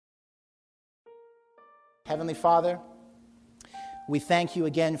Heavenly Father, we thank you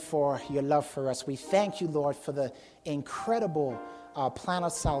again for your love for us. We thank you, Lord, for the incredible plan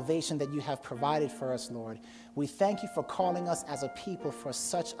of salvation that you have provided for us, Lord. We thank you for calling us as a people for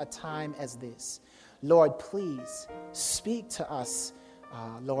such a time as this. Lord, please speak to us,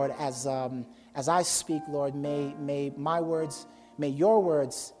 Lord, as I speak, Lord, may your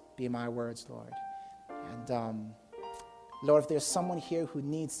words be my words, Lord. And Lord, if there's someone here who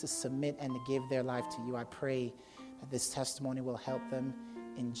needs to submit and to give their life to you, I pray that this testimony will help them.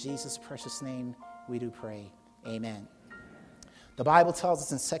 In Jesus' precious name, we do pray. Amen. The Bible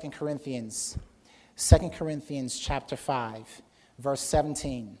tells us in 2 Corinthians chapter 5, verse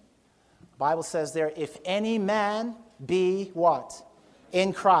 17. The Bible says there, if any man be what?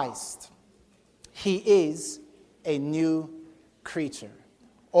 In Christ, he is a new creature.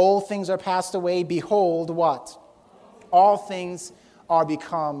 Old things are passed away. Behold, what? All things are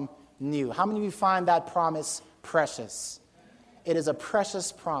become new. How many of you find that promise precious? It is a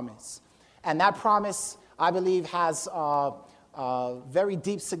precious promise. And that promise, I believe, has very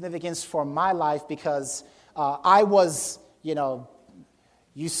deep significance for my life because I was,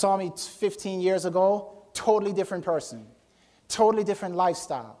 you saw me 15 years ago, totally different person, totally different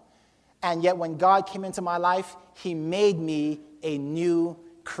lifestyle. And yet when God came into my life, he made me a new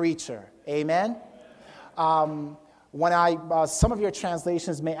creature. Amen? Some of your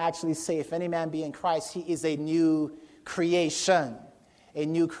translations may actually say, if any man be in Christ, he is a new creation. A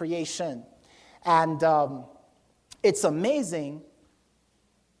new creation. And it's amazing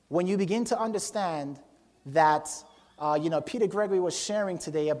when you begin to understand that, Peter Gregory was sharing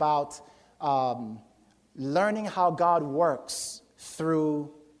today about learning how God works through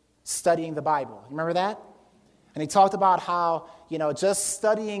studying the Bible. Remember that? And he talked about how, just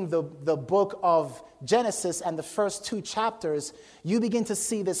studying the book of Genesis and the first 2 chapters, you begin to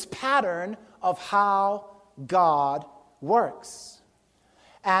see this pattern of how God works.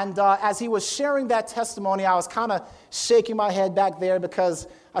 And as he was sharing that testimony, I was kind of shaking my head back there because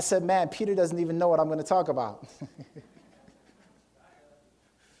I said, man, Peter doesn't even know what I'm going to talk about.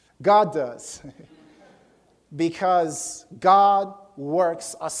 God does. Because God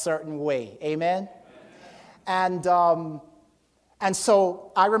works a certain way. Amen? And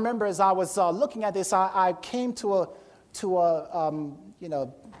so I remember as I was looking at this, I came to an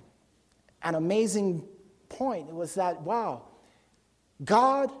amazing point. It was that, wow,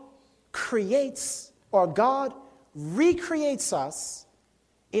 God creates or God recreates us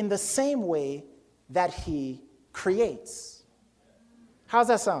in the same way that he creates. How's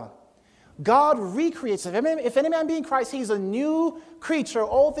that sound? God recreates. If any man be in Christ, he's a new creature.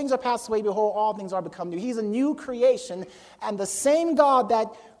 Old things are passed away. Behold, all things are become new. He's a new creation. And the same God that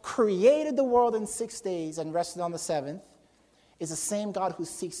created the world in 6 days and rested on the seventh is the same God who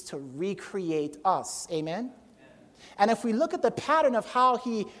seeks to recreate us. Amen? And if we look at the pattern of how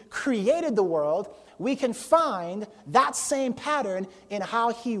he created the world, we can find that same pattern in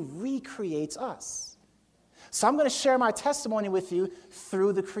how he recreates us. So I'm going to share my testimony with you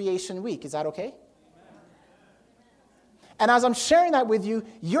through the creation week. Is that okay? And as I'm sharing that with you,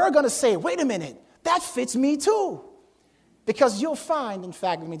 you're going to say, wait a minute, that fits me too. Because you'll find, in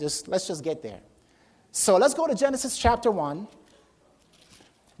fact, let's just get there. So let's go to Genesis chapter 1.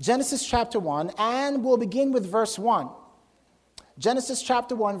 Genesis chapter 1, and we'll begin with verse 1. Genesis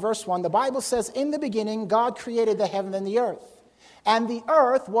chapter 1, verse 1, the Bible says, in the beginning, God created the heaven and the earth. And the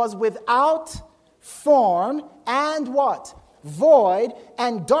earth was without form and what? Void,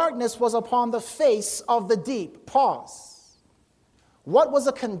 and darkness was upon the face of the deep. Pause. What was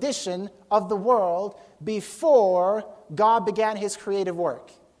the condition of the world before God began his creative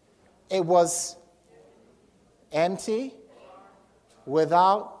work? It was empty,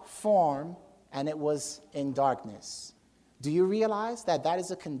 without form, and it was in darkness. Do you realize that that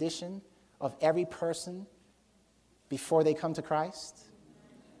is a condition of every person before they come to Christ?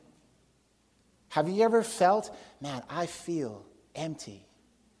 Have you ever felt, man, I feel empty,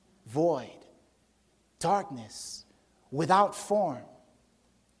 void, darkness, without form?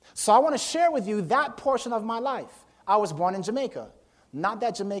 So I want to share with you that portion of my life. I was born in Jamaica. Not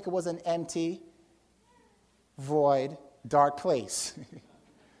that Jamaica was an empty, void, dark place.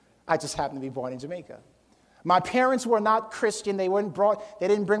 I just happened to be born in Jamaica. My parents were not Christian. They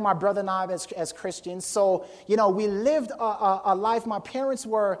didn't bring my brother and I as Christians. So, we lived a life. My parents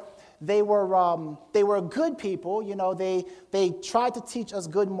were good people. They tried to teach us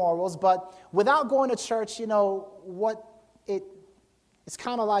good morals, but without going to church, it's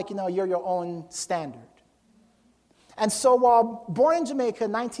kind of like, you're your own standard. And so while born in Jamaica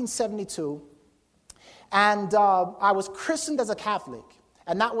in 1972, and I was christened as a Catholic.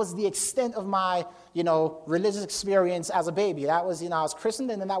 And that was the extent of my, religious experience as a baby. That was, I was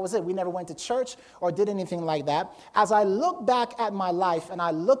christened, and then that was it. We never went to church or did anything like that. As I look back at my life and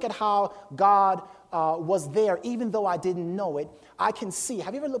I look at how God was there, even though I didn't know it, I can see.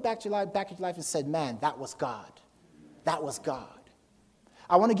 Have you ever looked back at your life and said, man, that was God. That was God.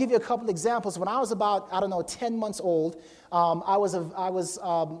 I want to give you a couple examples. When I was about, 10 months old,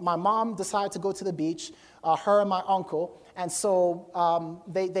 my mom decided to go to the beach, her and my uncle. And so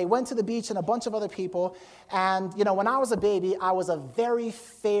they went to the beach and a bunch of other people. And, when I was a baby, I was a very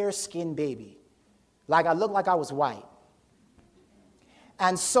fair-skinned baby. Like, I looked like I was white.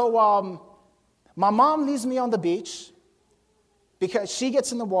 And so my mom leaves me on the beach because she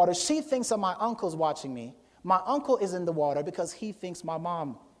gets in the water. She thinks that my uncle's watching me. My uncle is in the water because he thinks my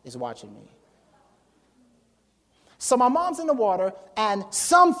mom is watching me. So my mom's in the water, and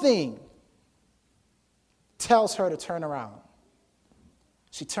something tells her to turn around.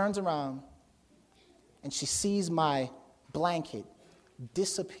 She turns around, and she sees my blanket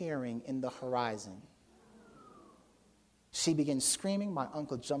disappearing in the horizon. She begins screaming. My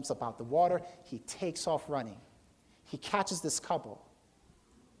uncle jumps up out the water. He takes off running. He catches this couple.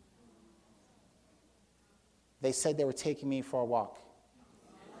 They said they were taking me for a walk.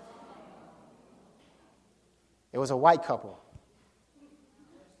 It was a white couple.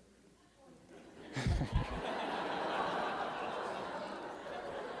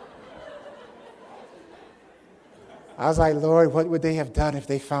 I was like, Lord, what would they have done if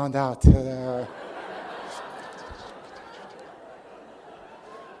they found out?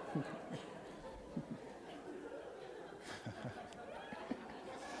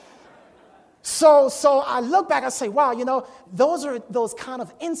 So I look back and say, wow, those are those kind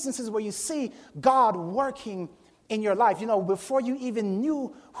of instances where you see God working in your life, before you even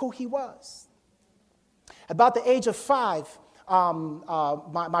knew who he was. About the age of 5,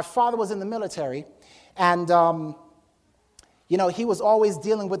 my father was in the military, and, he was always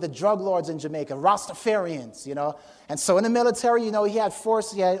dealing with the drug lords in Jamaica, Rastafarians, And so in the military, he had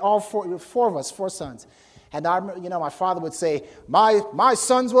all four of us, 4 sons. And my father would say, my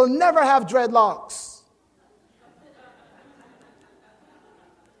sons will never have dreadlocks.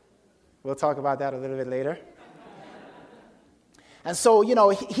 We'll talk about that a little bit later. And so,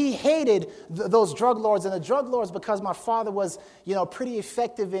 he hated those drug lords. And the drug lords, because my father was, pretty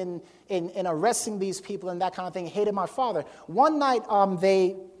effective in arresting these people and that kind of thing, hated my father. One night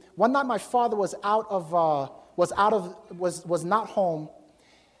my father was not home.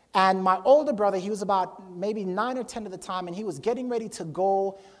 And my older brother, he was about maybe 9 or 10 at the time, and he was getting ready to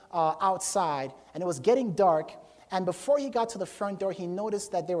go outside, and it was getting dark. And before he got to the front door, he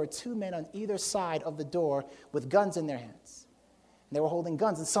noticed that there were 2 men on either side of the door with guns in their hands. And they were holding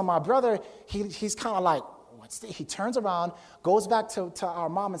guns. And so my brother, he's kind of like, what's this? He turns around, goes back to our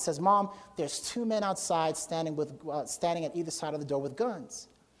mom and says, Mom, there's 2 men outside standing at either side of the door with guns.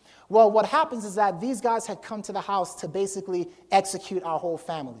 Well, what happens is that these guys had come to the house to basically execute our whole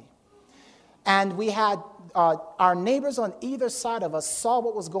family. And we had our neighbors on either side of us saw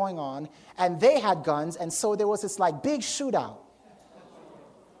what was going on, and they had guns, and so there was this big shootout.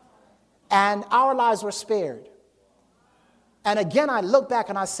 And our lives were spared. And again, I look back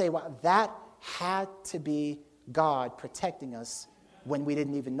and I say, well, that had to be God protecting us when we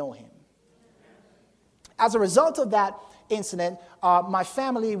didn't even know him. As a result of that incident, my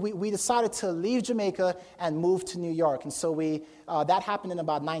family, we decided to leave Jamaica and move to New York. And so that happened in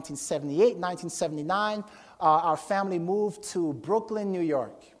about 1978, 1979. Our family moved to Brooklyn, New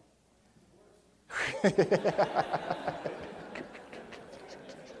York.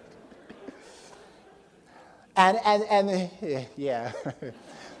 Yeah.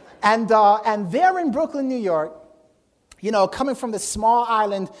 And there in Brooklyn, New York, coming from this small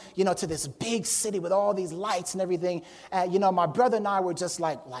island, to this big city with all these lights and everything, my brother and I were just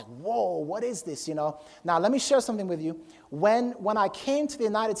like, whoa, what is this, Now, let me share something with you. When I came to the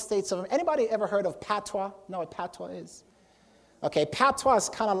United States anybody ever heard of patois? Know what patois is? Okay, patois is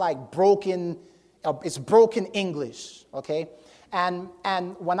kind of like broken, it's broken English, okay? And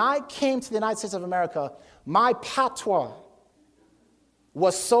when I came to the United States of America, my patois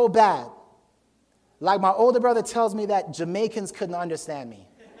was so bad. Like my older brother tells me that Jamaicans couldn't understand me.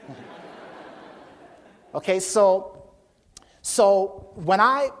 Okay, so when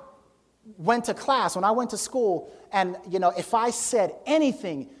I went to class, when I went to school, and, if I said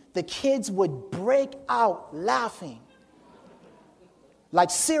anything, the kids would break out laughing.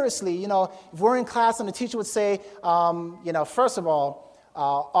 Like seriously, if we're in class and the teacher would say, first of all,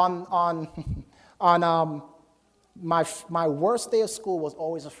 my worst day of school was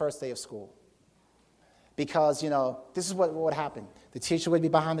always the first day of school. Because, this is what would happen. The teacher would be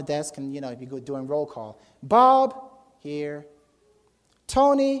behind the desk and, be doing roll call. Bob, here.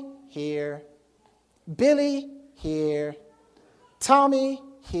 Tony, here. Billy, here. Tommy,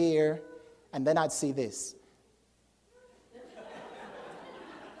 here. And then I'd see this.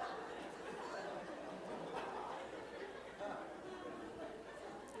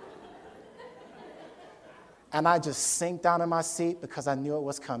 And I just sink down in my seat because I knew it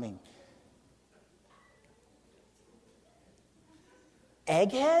was coming.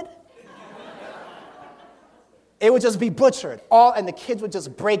 Egghead? It would just be butchered. And the kids would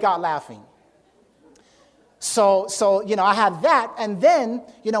just break out laughing. So I had that. And then,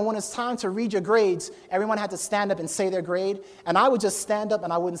 when it's time to read your grades, everyone had to stand up and say their grade. And I would just stand up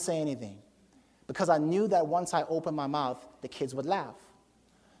and I wouldn't say anything. Because I knew that once I opened my mouth, the kids would laugh.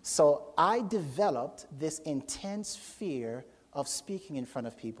 So I developed this intense fear of speaking in front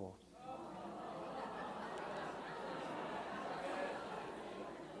of people.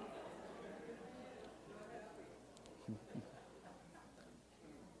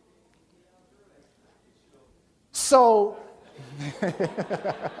 So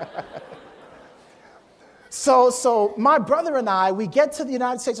my brother and I, we get to the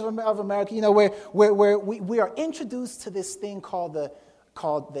United States of America, where we are introduced to this thing called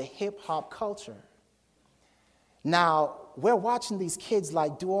the hip-hop culture. Now, we're watching these kids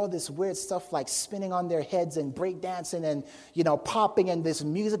do all this weird stuff like spinning on their heads and breakdancing and, popping and this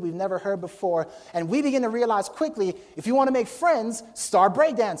music we've never heard before. And we begin to realize quickly, if you want to make friends, start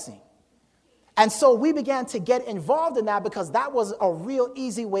breakdancing. And so we began to get involved in that because that was a real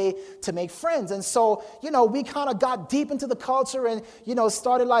easy way to make friends. And so, we kind of got deep into the culture and,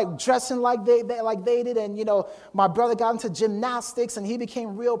 started dressing like they did. And, my brother got into gymnastics and he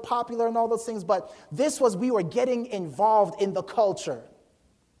became real popular and all those things. But we were getting involved in the culture.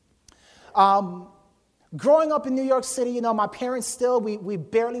 Growing up in New York City, my parents we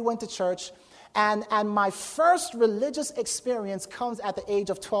barely went to church. And my first religious experience comes at the age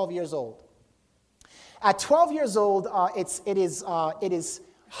of 12 years old. At 12 years old, it is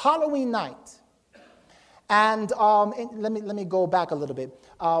Halloween night, and let me go back a little bit.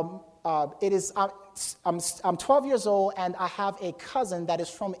 I'm 12 years old, and I have a cousin that is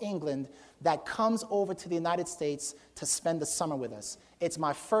from England that comes over to the United States to spend the summer with us. It's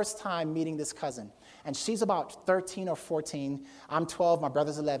my first time meeting this cousin, and she's about 13 or 14. I'm 12, my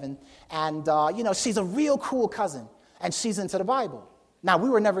brother's 11, and she's a real cool cousin, and she's into the Bible. Now, we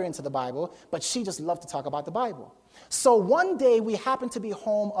were never into the Bible, but she just loved to talk about the Bible. So one day, we happened to be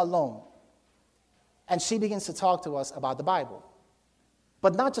home alone, and she begins to talk to us about the Bible.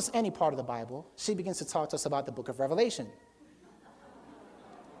 But not just any part of the Bible. She begins to talk to us about the book of Revelation.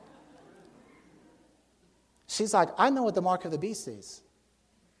 She's like, I know what the mark of the beast is.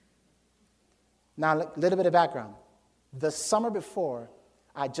 Now, a little bit of background. The summer before,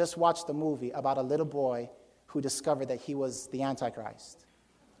 I just watched a movie about a little boy who discovered that he was the Antichrist.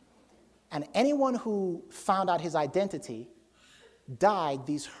 And anyone who found out his identity died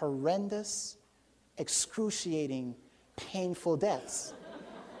these horrendous, excruciating, painful deaths.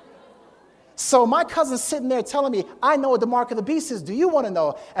 So my cousin's sitting there telling me, I know what the mark of the beast is. Do you want to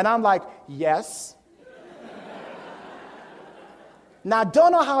know? And I'm like, yes. Now, I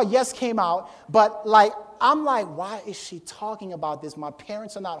don't know how yes came out, but I'm like, why is she talking about this? My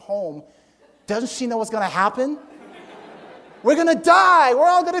parents are not home. Doesn't she know what's going to happen? We're going to die. We're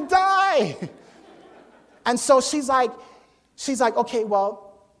all going to die. And so she's like, okay,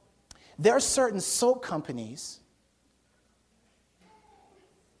 well, there are certain soap companies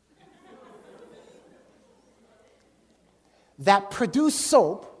that produce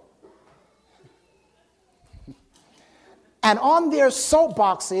soap, and on their soap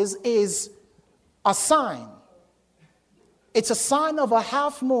boxes is a sign. It's a sign of a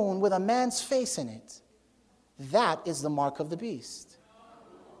half moon with a man's face in it. That is the mark of the beast.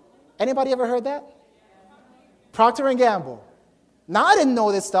 Anybody ever heard that? Procter & Gamble. Now, I didn't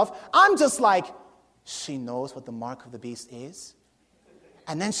know this stuff. I'm just like, she knows what the mark of the beast is?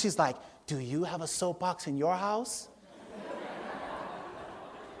 And then she's like, do you have a soap box in your house?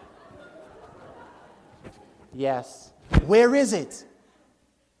 Yes. Where is it?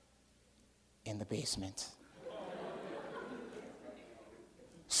 In the basement.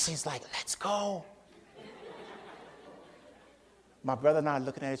 She's like, let's go. My brother and I are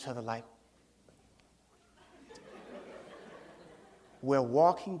looking at each other like, we're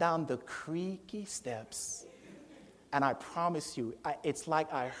walking down the creaky steps, and I promise you, it's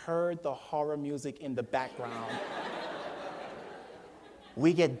like I heard the horror music in the background.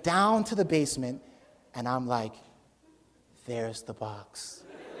 We get down to the basement, and I'm like, there's the box.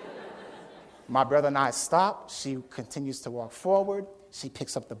 My brother and I stop. She continues to walk forward. She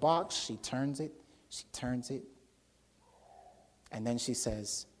picks up the box. She turns it. And then she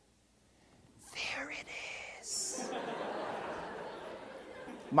says, "There it is."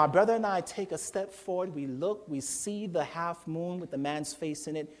 My brother and I take a step forward. We look. We see the half moon with the man's face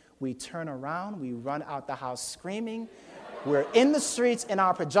in it. We turn around. We run out the house screaming. We're in the streets in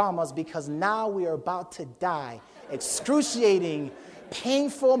our pajamas because now we are about to die. Excruciating,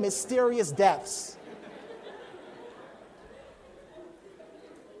 painful, mysterious deaths.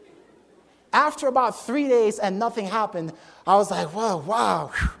 After about 3 days and nothing happened, I was like,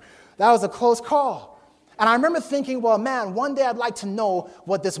 wow, that was a close call. And I remember thinking, well, man, one day I'd like to know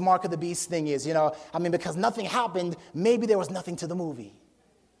what this Mark of the Beast thing is, because nothing happened, maybe there was nothing to the movie.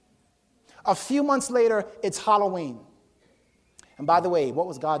 A few months later, it's Halloween. And by the way, what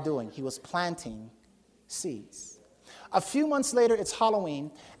was God doing? He was planting seeds. A few months later, it's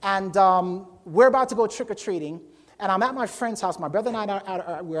Halloween, and we're about to go trick-or-treating, and I'm at my friend's house. My brother and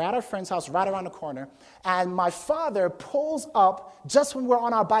I, we're at our friend's house right around the corner, and my father pulls up just when we're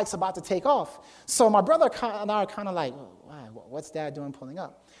on our bikes about to take off. So my brother and I are kind of like, what's Dad doing pulling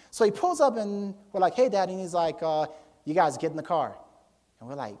up? So he pulls up, and we're like, "Hey, Dad," and he's like, "You guys get in the car." And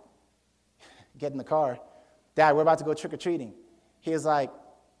we're like, "Get in the car? Dad, we're about to go trick-or-treating." He was like,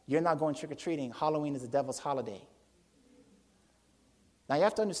 "You're not going trick-or-treating. Halloween is the devil's holiday." Now, you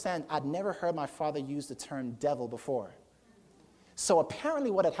have to understand, I'd never heard my father use the term devil before. So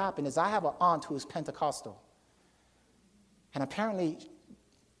apparently what had happened is I have an aunt who is Pentecostal. And apparently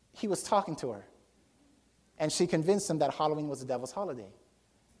he was talking to her. And she convinced him that Halloween was the devil's holiday.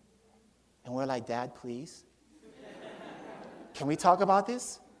 And we're like, "Dad, please. Can we talk about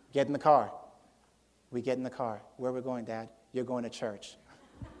this? Get in the car." We get in the car. "Where are we going, Dad?" "You're going to church."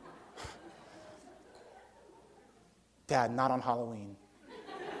 "Dad, not on Halloween.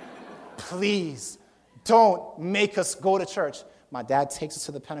 Please, don't make us go to church." My dad takes us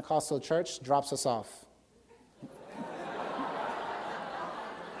to the Pentecostal church, drops us off.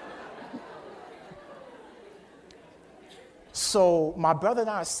 So my brother and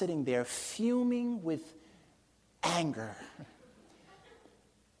I are sitting there fuming with anger.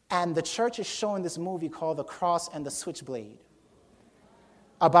 And the church is showing this movie called The Cross and the Switchblade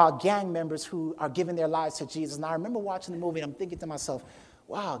about gang members who are giving their lives to Jesus. And I remember watching the movie and I'm thinking to myself,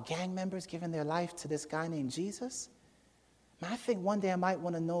 wow, gang members giving their life to this guy named Jesus? Man, I think one day I might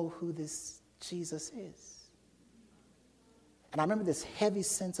want to know who this Jesus is. And I remember this heavy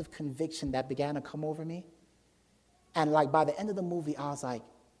sense of conviction that began to come over me. And by the end of the movie, I was like,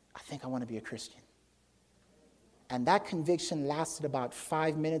 I think I want to be a Christian. And that conviction lasted about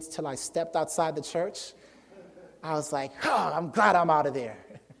 5 minutes till I stepped outside the church. I was like, I'm glad I'm out of there.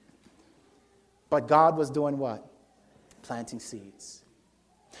 But God was doing what? Planting seeds.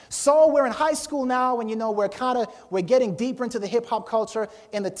 So we're in high school now, and we're getting deeper into the hip-hop culture.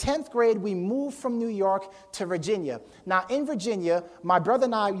 In the 10th grade, we moved from New York to Virginia. Now, in Virginia, my brother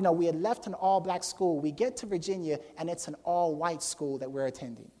and I, we had left an all-black school. We get to Virginia, and it's an all-white school that we're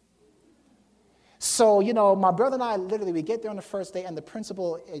attending. So, my brother and I, literally, we get there on the first day, and the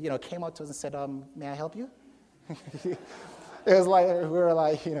principal, came up to us and said, "May I help you?" It was like, we were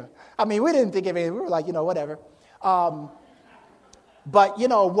like, we didn't think of it. We were like, whatever. But,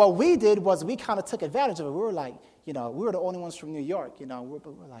 what we did was we kind of took advantage of it. We were like, we were the only ones from New York, we're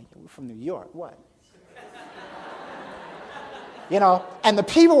like, we're from New York, what? And the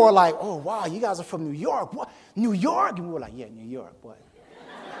people were like, "Oh, wow, you guys are from New York. What? New York?" And we were like, "Yeah, New York, what?"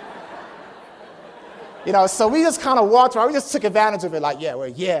 So we just kind of walked around. We just took advantage of it like,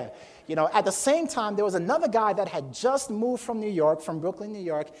 yeah. At the same time, there was another guy that had just moved from New York, from Brooklyn, New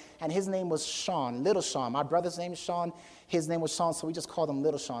York, and his name was Sean, Little Sean. My brother's name is Sean. His name was Sean, so we just called him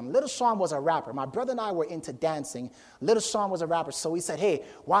Little Sean. Little Sean was a rapper. My brother and I were into dancing. Little Sean was a rapper, so we said, hey,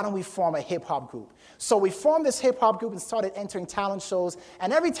 why don't we form a hip-hop group? So we formed this hip-hop group and started entering talent shows,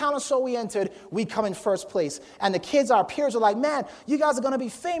 and every talent show we entered, we come in first place. And the kids, our peers, were like, man, you guys are going to be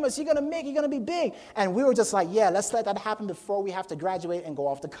famous. You're going to make it. You're going to be big. And we were just like, yeah, let's let that happen before we have to graduate and go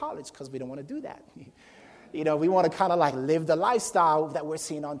off to college, because we don't want to do that. We want to kind of live the lifestyle that we're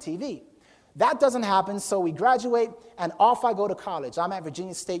seeing on TV. That doesn't happen, so we graduate, and off I go to college. I'm at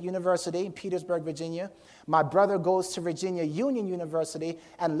Virginia State University in Petersburg, Virginia. My brother goes to Virginia Union University,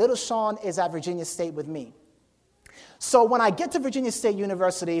 and little Sean is at Virginia State with me. So when I get to Virginia State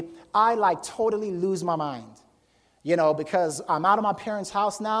University, I totally lose my mind, because I'm out of my parents'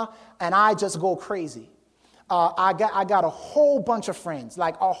 house now, and I just go crazy. I got a whole bunch of friends,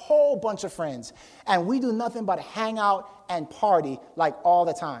 and we do nothing but hang out and party all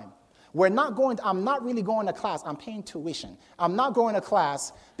the time. I'm not really going to class. I'm paying tuition. I'm not going to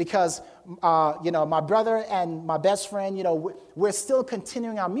class because, my brother and my best friend, we're still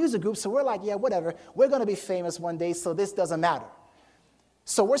continuing our music group. So we're like, yeah, whatever. We're going to be famous one day, so this doesn't matter.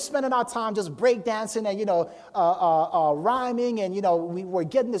 So we're spending our time just breakdancing and, rhyming, and, we're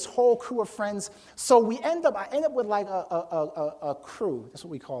getting this whole crew of friends. So I end up with like a crew, that's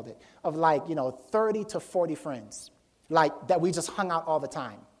what we called it, of 30 to 40 friends, like that we just hung out all the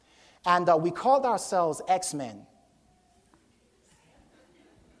time. And we called ourselves X-Men.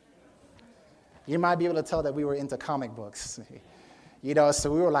 You might be able to tell that we were into comic books.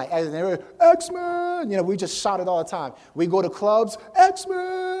 So we were like, X-Men! We just shouted all the time. We go to clubs,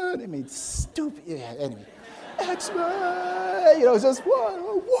 X-Men! I mean, stupid. Yeah, anyway. X-Men! Just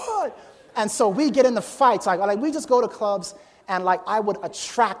what? And so we get into fights. Like we just go to clubs, and I would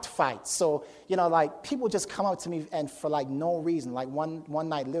attract fights. So, people just come up to me and for no reason. Like one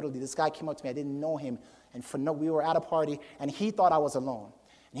night, literally, this guy came up to me. I didn't know him. And we were at a party, and he thought I was alone.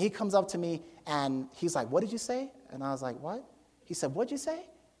 And he comes up to me, and he's like, what did you say? And I was like, what? He said, what'd you say?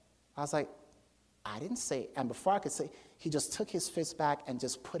 I was like, I didn't say. And before I could say, he just took his fist back and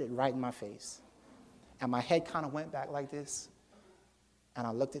just put it right in my face. And my head kind of went back like this. And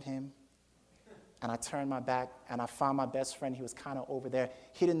I looked at him. And I turned my back, and I found my best friend. He was kind of over there.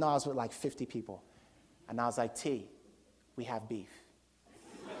 He didn't know I was with 50 people. And I was like, T, we have beef.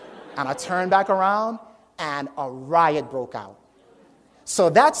 And I turned back around, and a riot broke out. So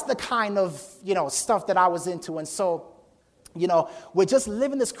that's the kind of, stuff that I was into. And so, we're just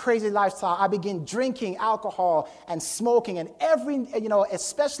living this crazy lifestyle. I begin drinking alcohol and smoking, and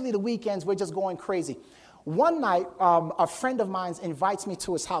especially the weekends, we're just going crazy. One night, a friend of mine invites me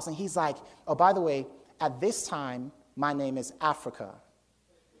to his house, and he's like, oh, by the way, at this time, my name is Africa.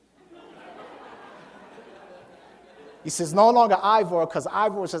 He says, no longer Ivor, because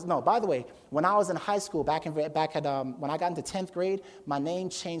Ivor says, no, by the way, when I was in high school, when I got into 10th grade, my name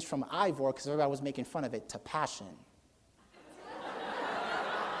changed from Ivor, because everybody was making fun of it, to Passion.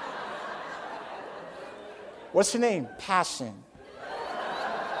 What's your name? Passion.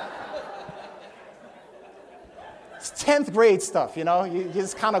 It's 10th grade stuff, You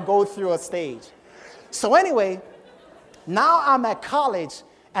just kind of go through a stage. So anyway, now I'm at college,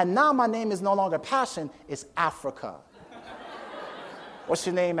 and now my name is no longer Passion, it's Africa. What's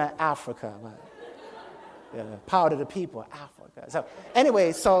your name at Africa? Yeah, power to the people, Africa. So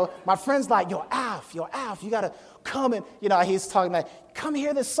anyway, so my friend's like, yo, Af, you got to come and, he's talking like, come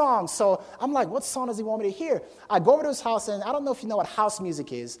hear this song. So I'm like, what song does he want me to hear? I go over to his house, and I don't know if you know what house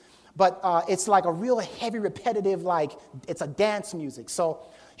music is, but it's like a real heavy, repetitive, it's a dance music. So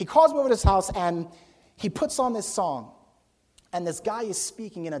he calls me over to his house, and he puts on this song, and this guy is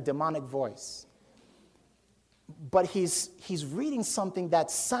speaking in a demonic voice. But he's reading something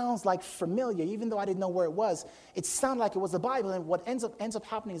that sounds like familiar, even though I didn't know where it was. It sounded like it was the Bible, and what ends up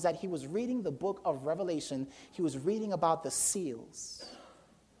happening is that he was reading the book of Revelation. He was reading about the seals.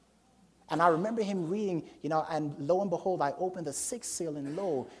 And I remember him reading, and lo and behold, I opened the 6th seal, and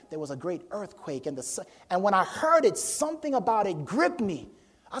lo, there was a great earthquake. And when I heard it, something about it gripped me.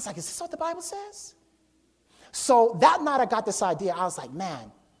 I was like, is this what the Bible says? So that night I got this idea. I was like,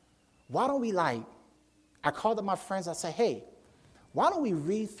 man, why don't we I called up my friends. I said, hey, why don't we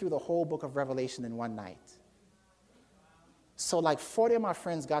read through the whole book of Revelation in one night? So 40 of my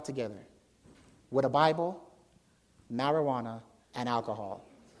friends got together with a Bible, marijuana, and alcohol.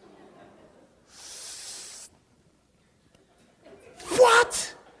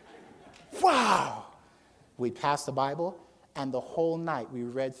 What? Wow. We passed the Bible, and the whole night we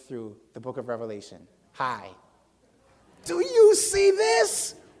read through the book of Revelation. Hi. Do you see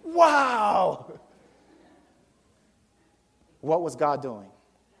this? Wow. What was God doing?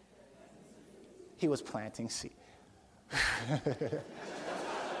 He was planting seed.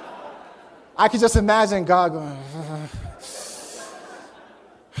 I could just imagine God going,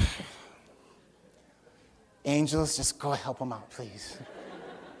 angels, just go help him out, please.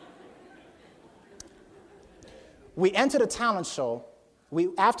 We entered a talent show.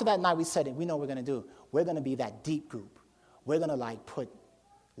 After that night, we said, we know what we're going to do. We're going to be that deep group. We're going to put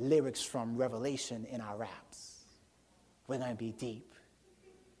lyrics from Revelation in our raps. We're going to be deep.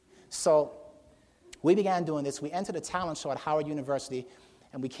 So we began doing this. We entered a talent show at Howard University,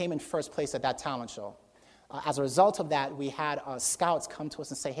 and we came in first place at that talent show. As a result of that, we had scouts come to us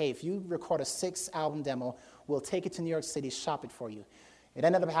and say, hey, if you record a 6-album demo, we'll take it to New York City, shop it for you. It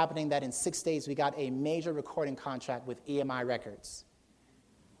ended up happening that in 6 days, we got a major recording contract with EMI Records.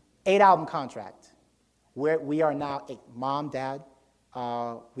 8-album contract. We are now, Mom, Dad,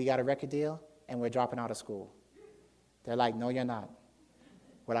 we got a record deal, and we're dropping out of school. They're like, no, you're not.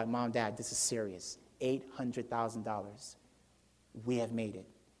 We're like, Mom, Dad, this is serious. $800,000. We have made it.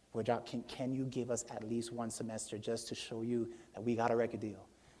 Can you give us at least one semester just to show you that we got a record deal?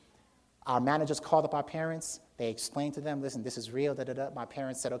 Our managers called up our parents. They explained to them, listen, this is real, da-da-da. My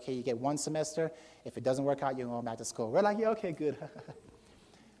parents said, okay, you get one semester. If it doesn't work out, you're going back to school. We're like, yeah, okay, good.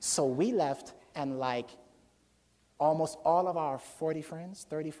 So we left, and like almost all of our 40 friends,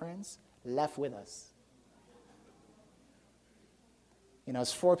 30 friends, left with us. You know,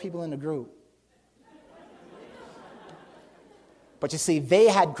 it's 4 people in the group. But you see, they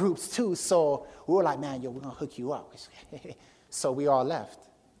had groups too, so we were like, man, we're going to hook you up. So we all left.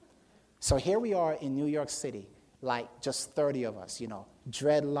 So here we are in New York City, like just 30 of us,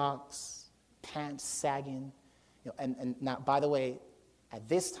 dreadlocks, pants sagging. And now, by the way, at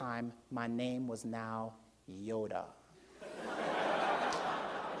this time, my name was now Yoda.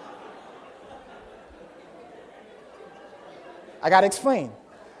 I got to explain.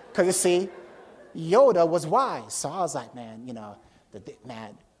 Because you see, Yoda was wise. So I was like, man,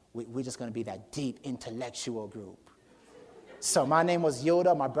 we're just going to be that deep intellectual group. So my name was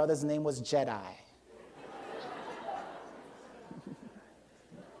Yoda. My brother's name was Jedi.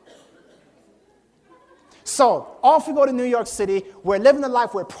 So off we go to New York City. We're living the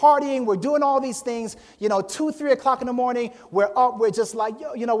life. We're partying. We're doing all these things. 2, 3 o'clock in the morning. We're up. We're just like,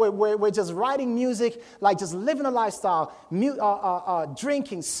 we're just writing music, like just living a lifestyle,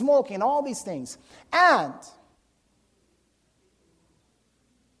 drinking, smoking, all these things. And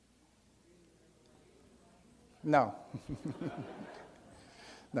no.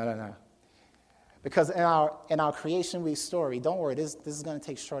 No. Because in our Creation Week story, don't worry, this is going to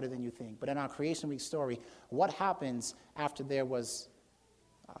take shorter than you think. But in our Creation Week story, what happens after there was,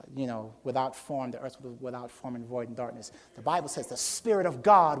 without form, the earth was without form and void and darkness? The Bible says the Spirit of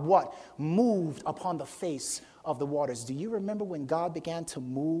God, what? Moved upon the face of the waters. Do you remember when God began to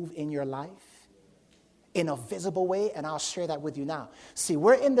move in your life? In a visible way, and I'll share that with you now. See,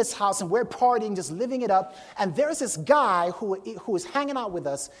 we're in this house, and we're partying, just living it up, and there's this guy who is hanging out with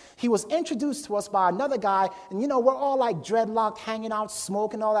us. He was introduced to us by another guy, and we're all like dreadlocked, hanging out,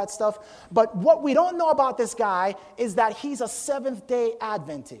 smoking, all that stuff. But what we don't know about this guy is that he's a Seventh-day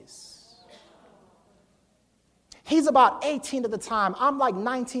Adventist. He's about 18 at the time. I'm like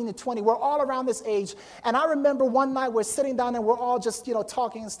 19 to 20. We're all around this age. And I remember one night we're sitting down and we're all just,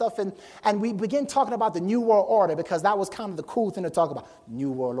 talking and stuff. And we begin talking about the New World Order because that was kind of the cool thing to talk about.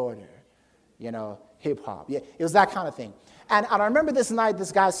 New World Order, hip hop. Yeah, it was that kind of thing. And I remember this night,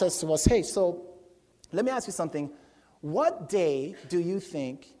 this guy says to us, hey, so let me ask you something. What day do you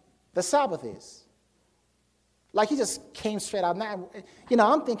think the Sabbath is? Like he just came straight out.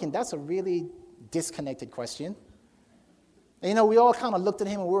 I'm thinking that's a really disconnected question. And, we all kind of looked at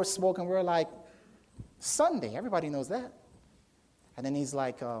him and we were smoking. We were like, Sunday, everybody knows that. And then he's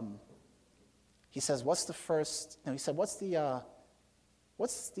like, he says, what's the first day of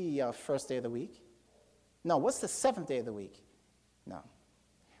the week? No, what's the 7th day of the week? No.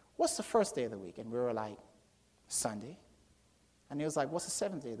 What's the first day of the week? And we were like, Sunday. And he was like, what's the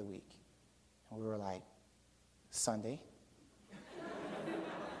 7th day of the week? And we were like, Sunday.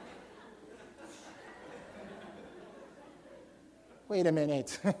 Wait a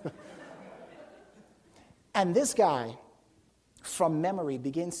minute. And this guy, from memory,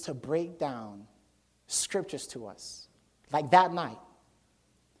 begins to break down scriptures to us, like that night.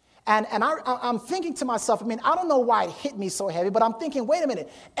 And I'm thinking to myself, I don't know why it hit me so heavy, but I'm thinking, wait a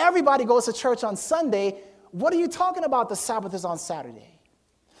minute, everybody goes to church on Sunday. What are you talking about? The Sabbath is on Saturday.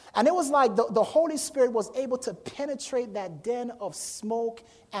 And it was like the Holy Spirit was able to penetrate that den of smoke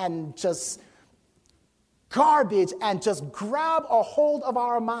and just garbage and just grab a hold of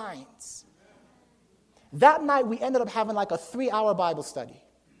our minds. That night, we ended up having like a 3-hour Bible study.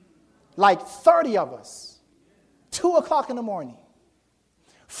 Like 30 of us. 2 o'clock in the morning.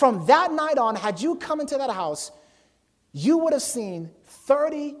 From that night on, had you come into that house, you would have seen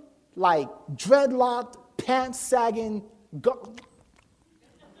 30 like dreadlocked, pants sagging,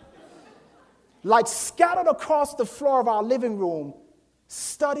 like scattered across the floor of our living room,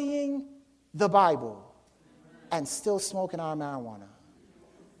 studying the Bible and still smoking our marijuana.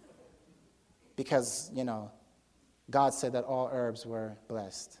 Because, God said that all herbs were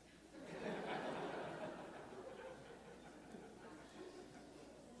blessed.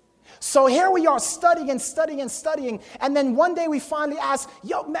 So here we are studying, and then one day we finally ask,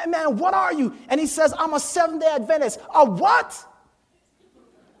 yo, man, what are you? And he says, I'm a Seventh-day Adventist. A what?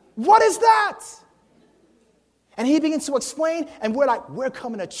 What is that? And he begins to explain, and we're like, we're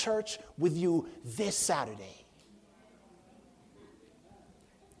coming to church with you this Saturday.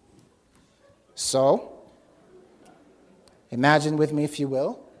 So, Imagine with me, if you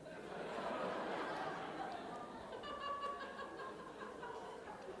will.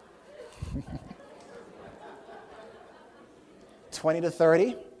 $20 to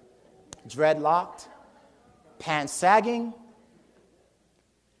 $30, dreadlocked, pants sagging,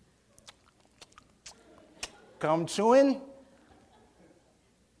 gum chewing,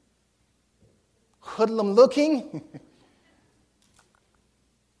 hoodlum looking,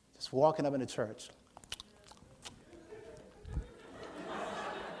 just walking up in the church.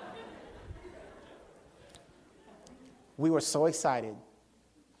 We were so excited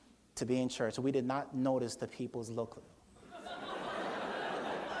to be in church, we did not notice the people's look.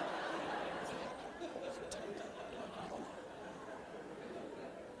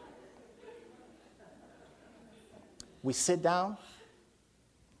 We sit down,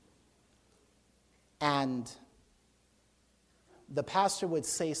 and the pastor would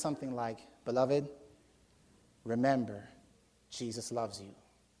say something like, "Beloved, remember, Jesus loves you."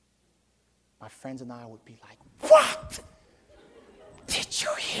 My friends and I would be like, "What? Did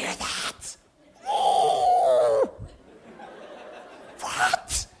you hear that? Oh,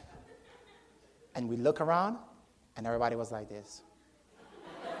 what?" And we look around, and everybody was like this.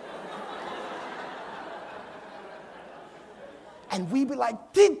 And we'd be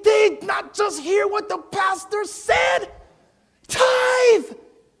like, "Did they not just hear what the pastor said? Tithe!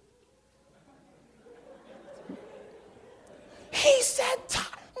 He said tithe.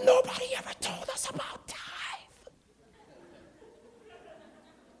 Nobody ever told us about tithe."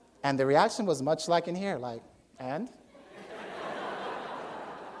 And the reaction was much like in here, like, and?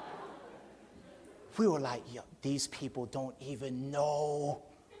 We were like, "Yo, these people don't even know."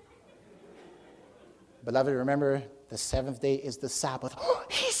 Beloved, remember, the seventh day is the Sabbath. Oh,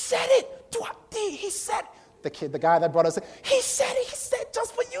 he said it. He said, the guy that brought us, he said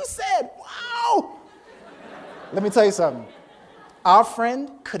just what you said. Wow. Let me tell you something. Our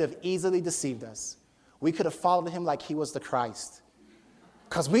friend could have easily deceived us. We could have followed him like he was the Christ.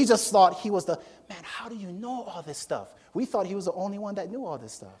 Because we just thought he was man, how do you know all this stuff? We thought he was the only one that knew all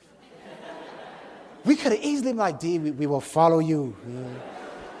this stuff. We could have easily been like, "D, we will follow you.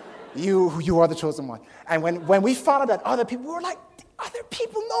 You are the chosen one." And when we found out that other people, we were like, "Other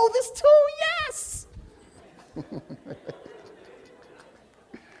people know this too, yes."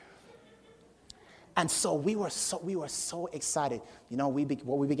 And so we were so excited. You know,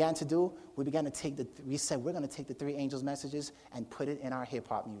 what we began to do, we said we're going to take the three angels' messages and put it in our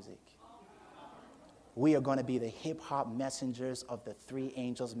hip-hop music. We are going to be the hip-hop messengers of the three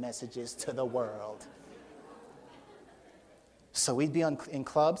angels' messages to the world. So we'd be in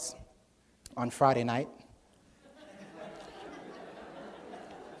clubs on Friday night.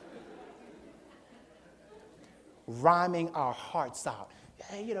 Rhyming our hearts out.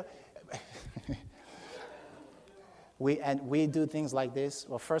 You know, we do things like this.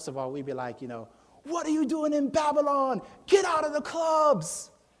 Well, first of all, we'd be like, "What are you doing in Babylon? Get out of the clubs."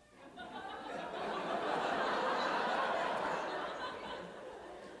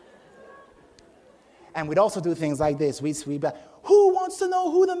 And we'd also do things like this. We'd be like, "Who wants to know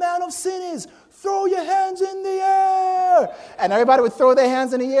who the man of sin is? Throw your hands in the air." And everybody would throw their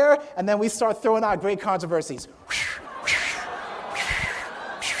hands in the air, and then we start throwing out great controversies.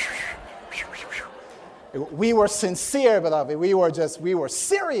 We were sincere, beloved. We were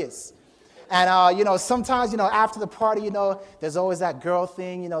serious. And, sometimes, after the party, there's always that girl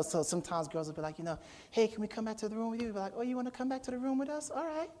thing, so sometimes girls will be like, "Hey, can we come back to the room with you?" We'll be like, "Oh, you want to come back to the room with us? All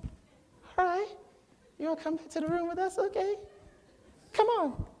right. You want to come back to the room with us? Okay. Come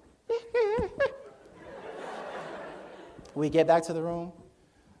on." We get back to the room,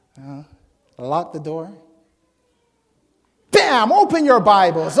 lock the door. Bam! Open your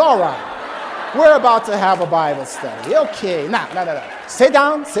Bibles. All right. We're about to have a Bible study. Okay. No. Sit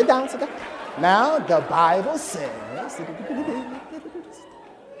down. Now, the Bible says.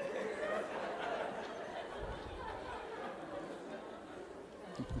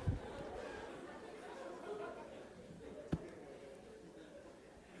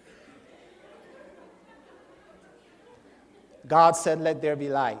 God said, "Let there be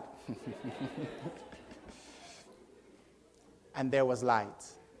light." And there was light.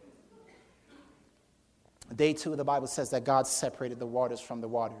 Day 2, the Bible says that God separated the waters from the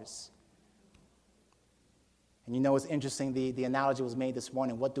waters. And it's interesting, the analogy was made this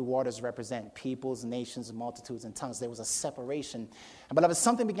morning. What do waters represent? Peoples, nations, multitudes, and tongues. There was a separation. And beloved,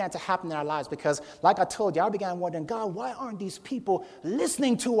 something began to happen in our lives because, like I told you, I began wondering, God, why aren't these people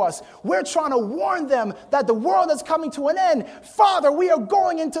listening to us? We're trying to warn them that the world is coming to an end. Father, we are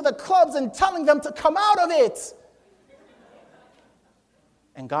going into the clubs and telling them to come out of it.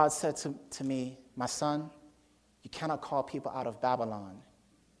 And God said to me, "My son, You cannot call people out of Babylon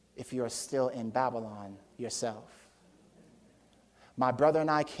if you are still in Babylon yourself. My brother and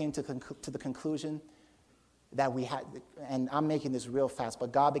I came to the conclusion that we had, and I'm making this real fast,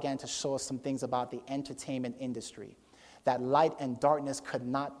 but God began to show us some things about the entertainment industry, that light and darkness could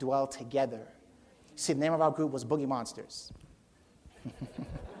not dwell together. See, the name of our group was Boogie Monsters.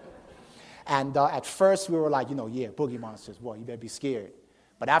 And at first we were like, yeah, Boogie Monsters, boy, you better be scared.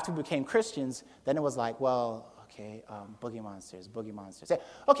 But after we became Christians, then it was like, well, okay, Boogie Monsters, Boogie Monsters.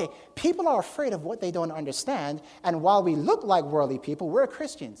 Okay, people are afraid of what they don't understand, and while we look like worldly people, we're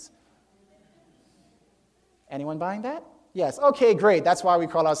Christians. Anyone buying that? Yes, okay, great. That's why we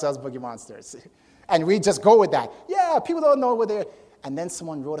call ourselves Boogie Monsters. And we just go with that. Yeah, people don't know what they're... And then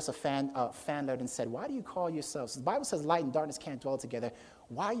someone wrote us a fan letter and said, why do you call yourselves... The Bible says light and darkness can't dwell together.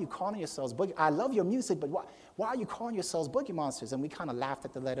 Why are you calling yourselves Boogie... I love your music, but why are you calling yourselves Boogie Monsters? And we kind of laughed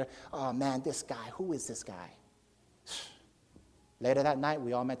at the letter. Oh, man, this guy. Who is this guy? Later that night,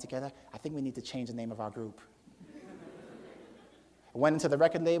 we all met together. I think we need to change the name of our group. I went into the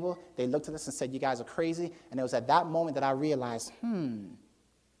record label. They looked at us and said, you guys are crazy. And it was at that moment that I realized,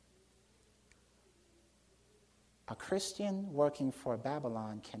 a Christian working for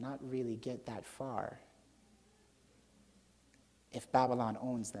Babylon cannot really get that far if Babylon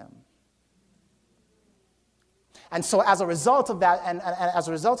owns them. And so as a result of that, and as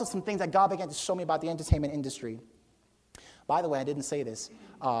a result of some things that God began to show me about the entertainment industry, by the way, I didn't say this,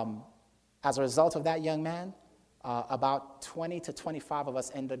 as a result of that young man, about 20 to 25 of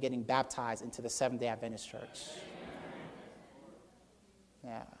us ended up getting baptized into the Seventh-day Adventist Church.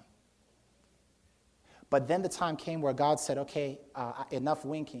 Yeah. But then the time came where God said, okay, enough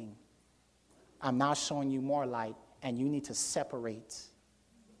winking. I'm now showing you more light, and you need to separate.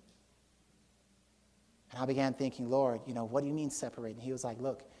 And I began thinking, Lord, what do you mean separate? And he was like,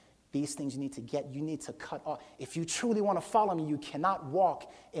 look, these things you need to cut off. If you truly want to follow me, you cannot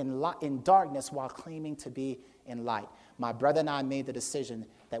walk in darkness while claiming to be in light. My brother and I made the decision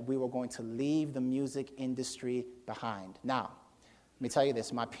that we were going to leave the music industry behind. Now, let me tell you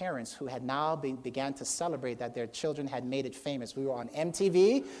this. My parents, who had now began to celebrate that their children had made it famous. We were on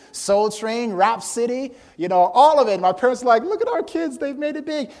MTV, Soul Train, Rap City, all of it. My parents were like, look at our kids. They've made it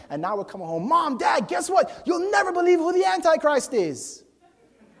big. And now we're coming home. Mom, Dad, guess what? You'll never believe who the Antichrist is.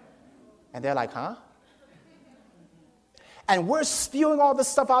 And they're like, huh? And we're spewing all this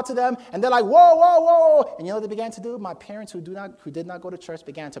stuff out to them. And they're like, whoa, whoa, whoa. And you know what they began to do? My parents, who did not go to church,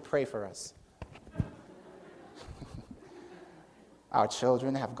 began to pray for us. Our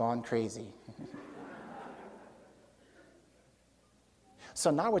children have gone crazy.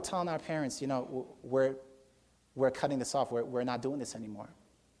 So now we're telling our parents, we're cutting this off. We're not doing this anymore.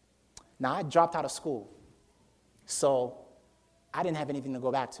 Now, I dropped out of school, so I didn't have anything to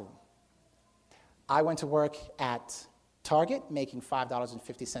go back to. I went to work at Target, making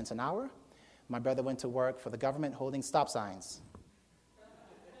 $5.50 an hour. My brother went to work for the government holding stop signs.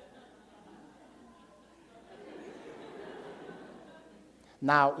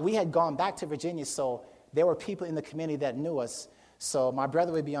 Now, we had gone back to Virginia, so there were people in the community that knew us. So my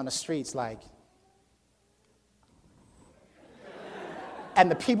brother would be on the streets like, and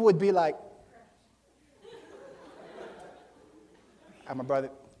the people would be like, and my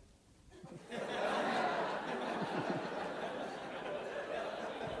brother,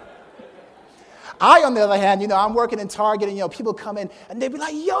 I, on the other hand, I'm working in Target, and, people come in, and they'd be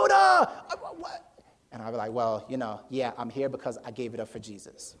like, Yoda, what? And I'd be like, well, yeah, I'm here because I gave it up for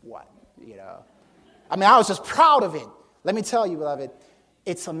Jesus. What? I was just proud of it. Let me tell you, beloved,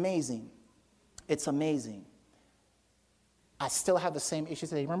 it's amazing. It's amazing. I still have the same issues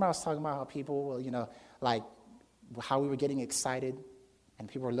today. Remember I was talking about how people, like how we were getting excited, and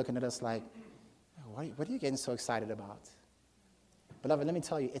people were looking at us like, what are you getting so excited about? Beloved, let me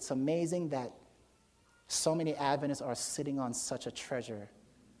tell you, it's amazing that so many Adventists are sitting on such a treasure.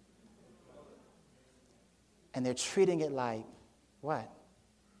 And they're treating it like, what?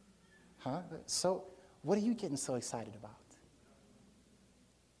 Huh? So, what are you getting so excited about?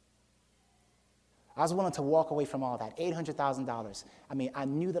 I was willing to walk away from all that. $800,000. I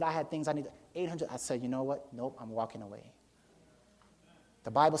knew that I had things I needed. $800,000. I said, you know what? Nope, I'm walking away.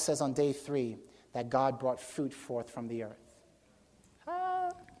 The Bible says on day 3 that God brought fruit forth from the earth.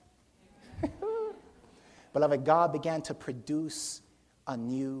 Beloved, God began to produce a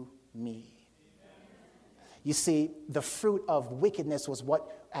new me. You see, the fruit of wickedness was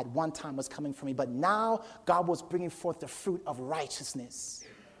what at one time was coming from me, but now God was bringing forth the fruit of righteousness.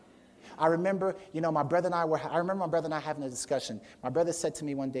 I remember, my brother and I having a discussion. My brother said to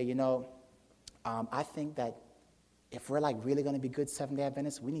me one day, I think that if we're really going to be good Seventh-day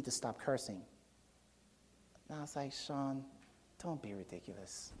Adventists, we need to stop cursing. And I was like, Sean, don't be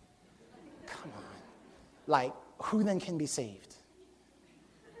ridiculous. Come on. Like, who then can be saved?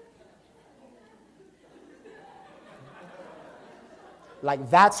 Like,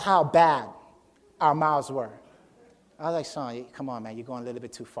 that's how bad our mouths were. I was like, Sean, come on, man. You're going a little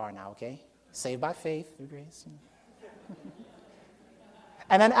bit too far now, okay? Saved by faith through grace.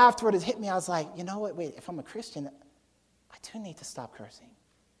 And then afterward, it hit me. I was like, you know what? Wait, if I'm a Christian, I do need to stop cursing.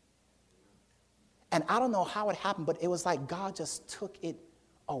 And I don't know how it happened, but it was like God just took it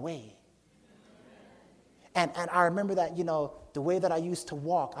away. And I remember that, the way that I used to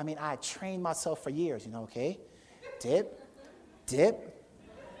walk, I had trained myself for years, okay? Dip, dip,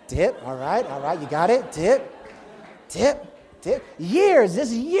 dip. All right, you got it? Dip, dip, dip. Years,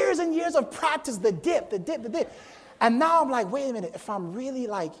 just years and years of practice, the dip, the dip, the dip. And now I'm like, wait a minute, if I'm really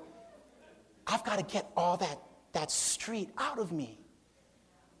like, I've got to get all that street out of me.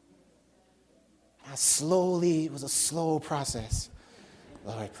 And it was a slow process.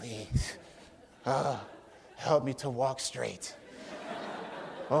 Lord, please, help me to walk straight.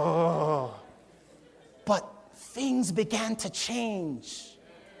 Oh. But things began to change.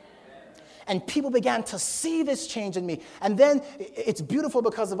 And people began to see this change in me. And then it's beautiful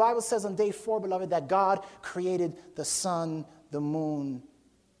because the Bible says on day 4, beloved, that God created the sun, the moon,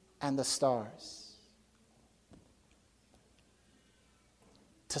 and the stars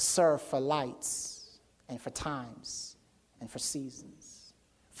to serve for lights and for times and for seasons,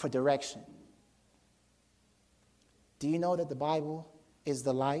 for direction. Do you know that the Bible is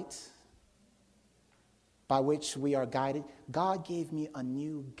the light by which we are guided? God gave me a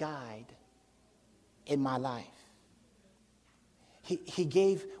new guide in my life. He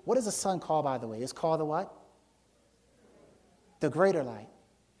gave, what is the sun called, by the way? It's called the what? The greater light.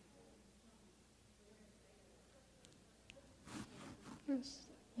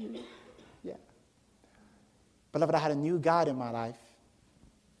 Yeah. Beloved, I had a new guide in my life.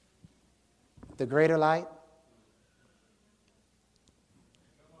 The greater light.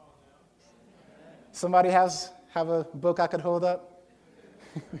 Somebody have a book I could hold up?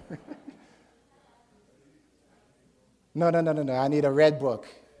 No. I need a red book.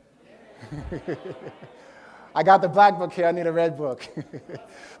 I got the black book here. I need a red book.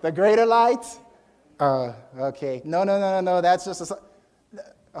 The greater light? Okay. No. That's just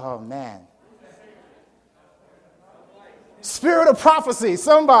oh, man. Spirit of prophecy.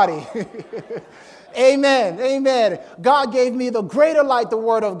 Somebody. Amen. God gave me the greater light, the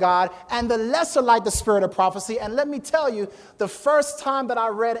Word of God, and the lesser light, the Spirit of prophecy. And let me tell you, the first time that I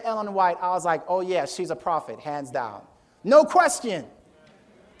read Ellen White, I was like, oh, yeah, she's a prophet, hands down. No question.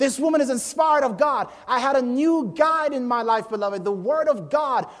 This woman is inspired of God. I had a new guide in my life, beloved. The Word of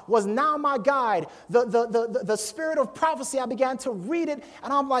God was now my guide. The Spirit of prophecy, I began to read it,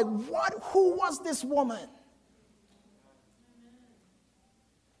 and I'm like, what? Who was this woman?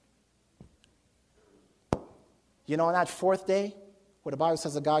 On that 4th day, where the Bible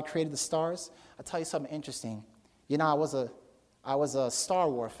says that God created the stars, I'll tell you something interesting. I was a Star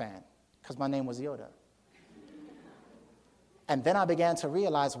Wars fan because my name was Yoda. And then I began to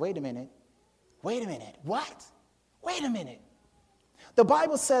realize, wait a minute, what? Wait a minute. The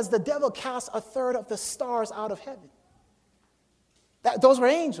Bible says the devil cast a third of the stars out of heaven. Those were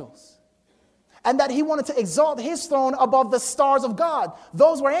angels. And that he wanted to exalt his throne above the stars of God.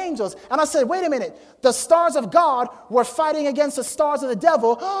 Those were angels. And I said, wait a minute. The stars of God were fighting against the stars of the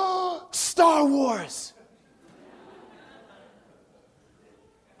devil. Star Wars.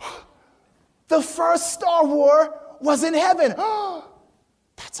 The first Star War was in heaven.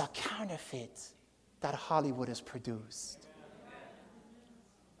 That's a counterfeit that Hollywood has produced.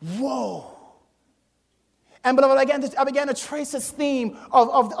 Whoa. And beloved, I began to trace this theme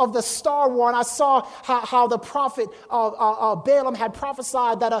of the Star War, and I saw how the prophet Balaam had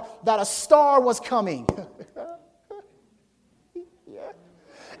prophesied that a star was coming. Yeah.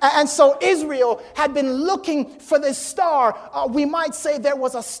 And so Israel had been looking for this star. We might say there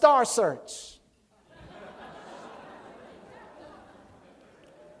was a star search.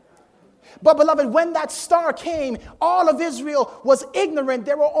 But beloved, when that star came, all of Israel was ignorant.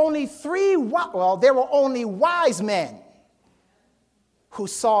 There were only wise men who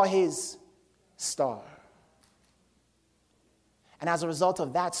saw his star. And as a result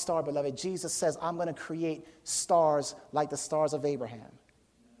of that star, beloved, Jesus says, I'm going to create stars like the stars of Abraham.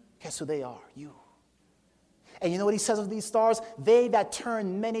 Guess who they are? You. And you know what he says of these stars? They that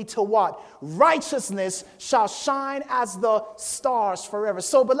turn many to what? Righteousness shall shine as the stars forever.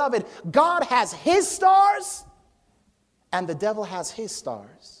 So, beloved, God has his stars, and the devil has his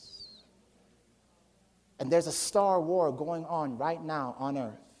stars. And there's a star war going on right now on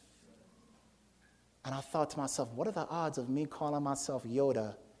earth. And I thought to myself, what are the odds of me calling myself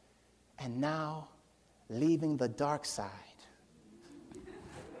Yoda and now leaving the dark side?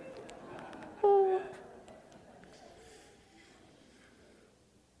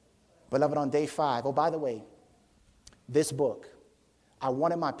 Beloved, on day 5, oh, by the way, this book, I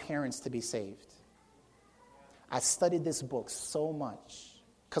wanted my parents to be saved. I studied this book so much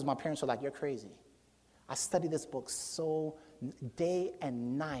because my parents were like, you're crazy. I studied this book so day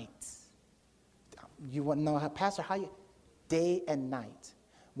and night. You want to know, Pastor, how you? Day and night.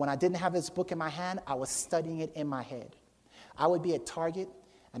 When I didn't have this book in my hand, I was studying it in my head. I would be at Target,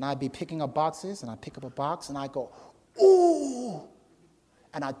 and I'd be picking up boxes, and I'd pick up a box, and I'd go, ooh!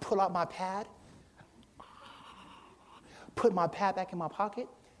 And I'd pull out my pad, put my pad back in my pocket,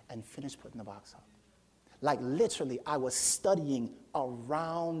 and finish putting the box up. Like literally, I was studying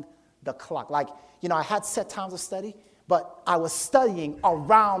around the clock. Like, I had set times of study, but I was studying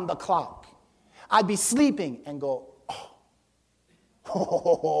around the clock. I'd be sleeping and go,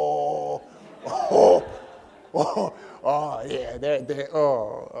 yeah, they're,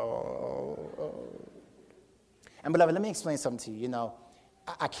 And beloved, let me explain something to you.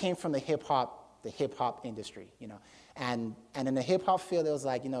 I came from the hip hop industry, and in the hip hop field, it was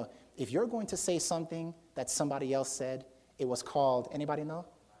like, if you're going to say something that somebody else said, it was called, anybody know?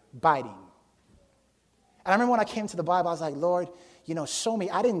 Biting. And I remember when I came to the Bible, I was like, Lord, show me.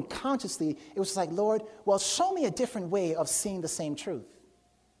 I didn't consciously, it was just like, Lord, well, show me a different way of seeing the same truth.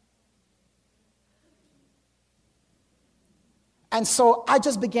 And so I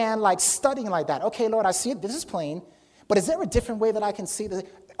just began studying like that. Okay, Lord, I see it. This is plain. But is there a different way that I can see this?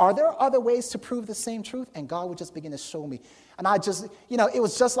 Are there other ways to prove the same truth? And God would just begin to show me. And I just, it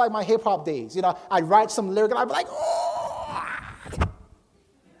was just like my hip hop days. I'd write some lyric and I'd be like, oh!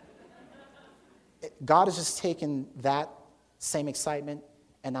 God has just taken that same excitement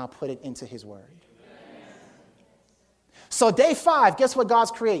and now put it into his word. So day 5, guess what God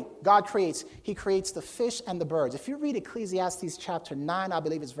creates? He creates the fish and the birds. If you read Ecclesiastes chapter 9, I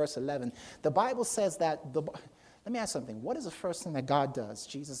believe it's verse 11, the Bible says that, let me ask something. What is the first thing that God does,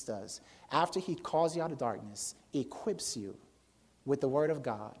 Jesus does, after he calls you out of darkness, equips you with the word of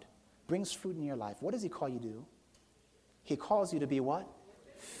God, brings fruit in your life? What does he call you to do? He calls you to be what?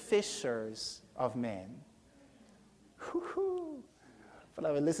 Fishers of men. Woo-hoo.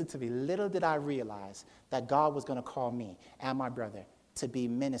 Beloved, listen to me. Little did I realize that God was going to call me and my brother to be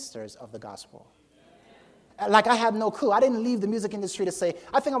ministers of the gospel. Like I had no clue. I didn't leave the music industry to say,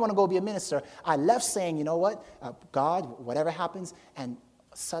 I think I want to go be a minister. I left saying, you know what, God, whatever happens, and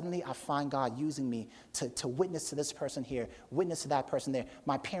suddenly I find God using me to witness to this person here, witness to that person there.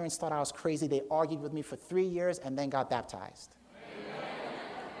 My parents thought I was crazy. They argued with me for 3 years and then got baptized.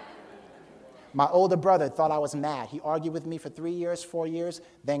 My older brother thought I was mad. He argued with me for 3 years, 4 years,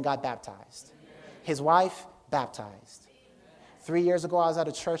 then got baptized. His wife, baptized. 3 years ago, I was at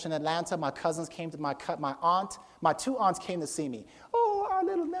a church in Atlanta. My cousins came to my aunt. My 2 aunts came to see me. Oh, our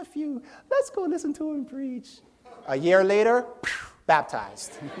little nephew, let's go listen to him preach. A year later,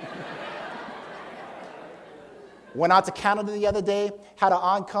 baptized. Went out to Canada the other day, had an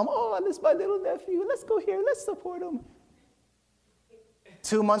aunt come. Oh, this is my little nephew. Let's go here. Let's support him.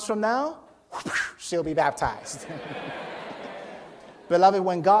 2 months from now, she'll be baptized. Beloved,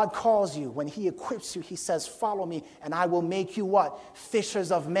 when God calls you, when he equips you, he says, follow me, and I will make you what?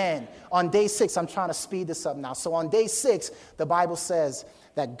 Fishers of men. On day 6, I'm trying to speed this up now. So on day 6, the Bible says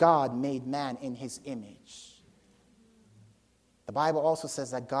that God made man in his image. The Bible also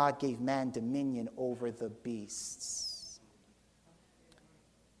says that God gave man dominion over the beasts.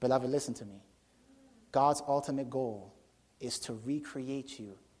 Beloved, listen to me. God's ultimate goal is to recreate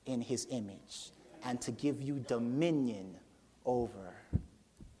you in his image and to give you dominion over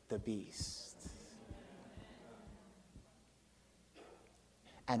the beast.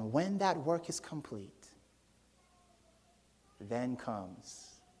 And when that work is complete, then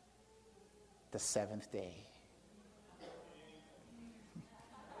comes the 7th day.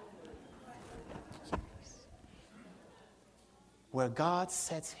 Where God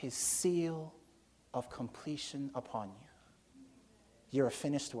sets his seal of completion upon you. You're a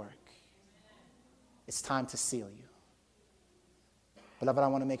finished work. It's time to seal you. Beloved, I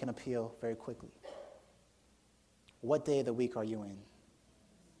want to make an appeal very quickly. What day of the week are you in?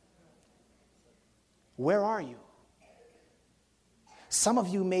 Where are you? Some of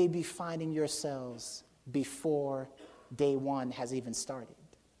you may be finding yourselves before day 1 has even started.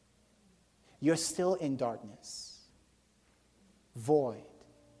 You're still in darkness, void,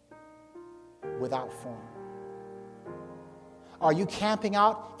 without form. Are you camping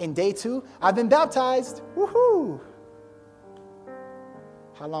out in day 2? I've been baptized. Woohoo!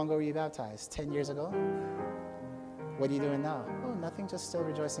 How long ago were you baptized? 10 years ago? What are you doing now? Oh, nothing, just still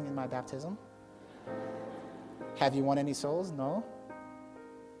rejoicing in my baptism. Have you won any souls? No.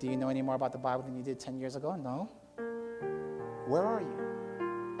 Do you know any more about the Bible than you did 10 years ago? No. Where are you?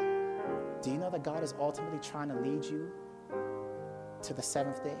 Do you know that God is ultimately trying to lead you to the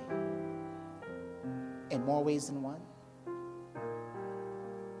seventh day in more ways than one?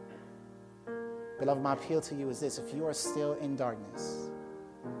 Beloved, my appeal to you is this: if you are still in darkness,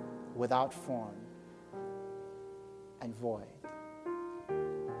 without form and void,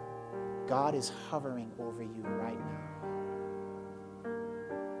 God is hovering over you right now.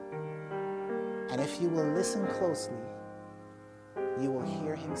 And if you will listen closely, you will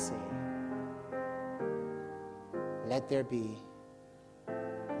hear him say, "Let there be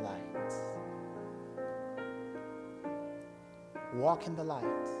light." Walk in the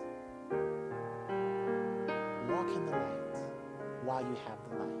light. Walk in the light while you have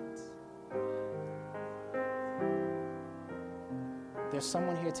the light. There's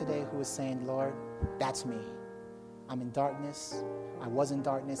someone here today who is saying, "Lord, that's me. I'm in darkness. I was in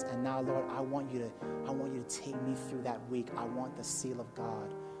darkness, and now, Lord, I want you to take me through that week. I want the seal of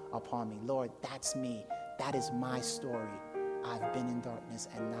God upon me. Lord, that's me. That is my story. I've been in darkness,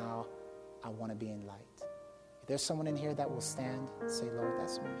 and now I want to be in light." If there's someone in here that will stand and say, "Lord,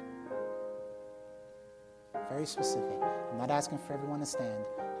 that's me." Very specific. I'm not asking for everyone to stand.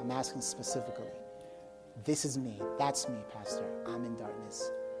 I'm asking specifically. This is me. That's me, Pastor. I'm in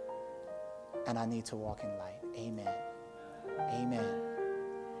darkness, and I need to walk in light. Amen. Amen.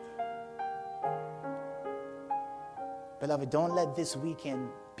 Beloved, don't let this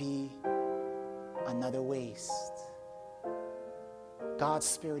weekend be another waste. God's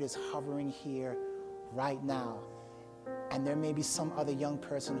Spirit is hovering here right now. And there may be some other young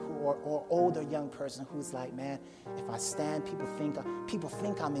person or older young person who's like, "Man, if I stand, people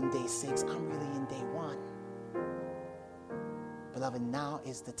think I'm in day 6. I'm really in day 1. Beloved, now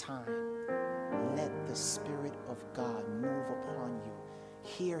is the time. Let the Spirit of God move upon you.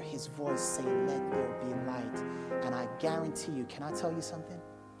 Hear his voice say, "Let there be light." And I guarantee you, can I tell you something?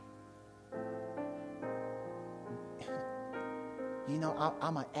 You know,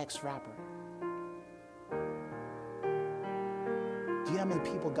 I'm an ex-rapper. Do you know how many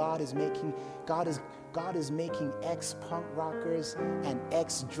people God is making? God is making ex-punk rockers and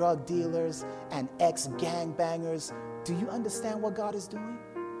ex-drug dealers and ex-gangbangers. Do you understand what God is doing?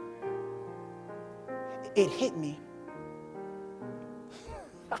 It hit me.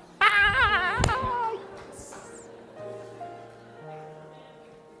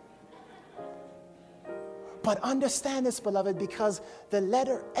 But understand this, beloved, because the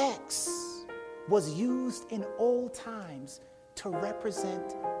letter X was used in old times to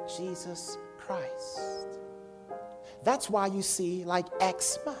represent Jesus Christ. That's why you see like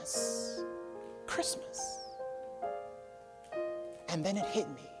Xmas, Christmas. And then it hit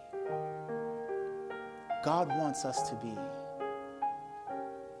me. God wants us to be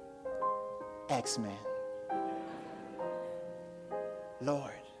X-Men.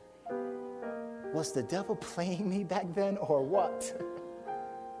 Lord, was the devil playing me back then or what?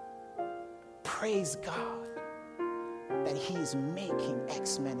 Praise God that he is making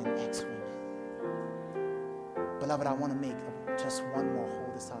X-Men and X-Women. Beloved, I want to make just one more,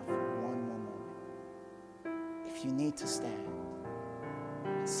 hold this out for one more moment. If you need to stand,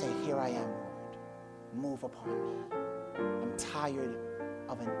 say, "Here I am, Lord. Move upon me. I'm tired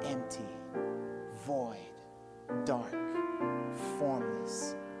of an empty, void, dark,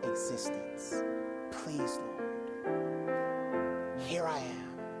 formless existence. Please, Lord, here I am.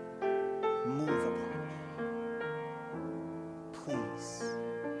 Move upon me. Please."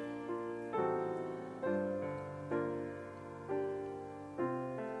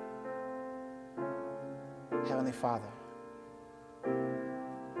 Heavenly Father,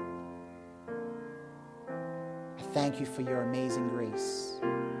 I thank you for your amazing grace,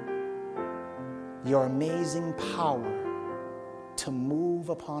 your amazing power to move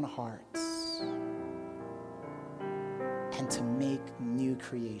upon hearts and to make new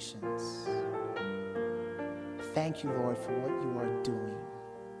creations. Thank you, Lord, for what you are doing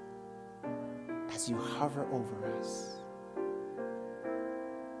as you hover over us.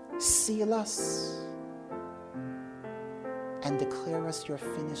 Seal us and declare us your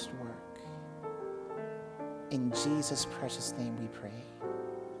finished work. In Jesus' precious name we pray.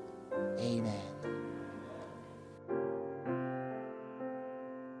 Amen.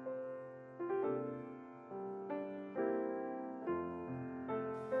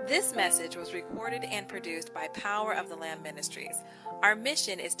 This message was recorded and produced by Power of the Lamb Ministries. Our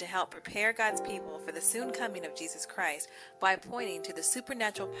mission is to help prepare God's people for the soon coming of Jesus Christ by pointing to the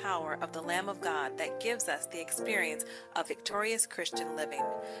supernatural power of the Lamb of God that gives us the experience of victorious Christian living.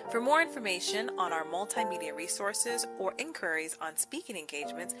 For more information on our multimedia resources or inquiries on speaking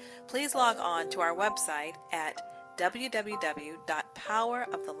engagements, please log on to our website at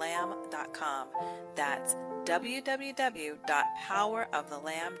www.powerofthelamb.com. That's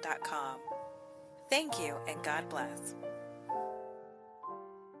www.powerofthelamb.com. Thank you and God bless.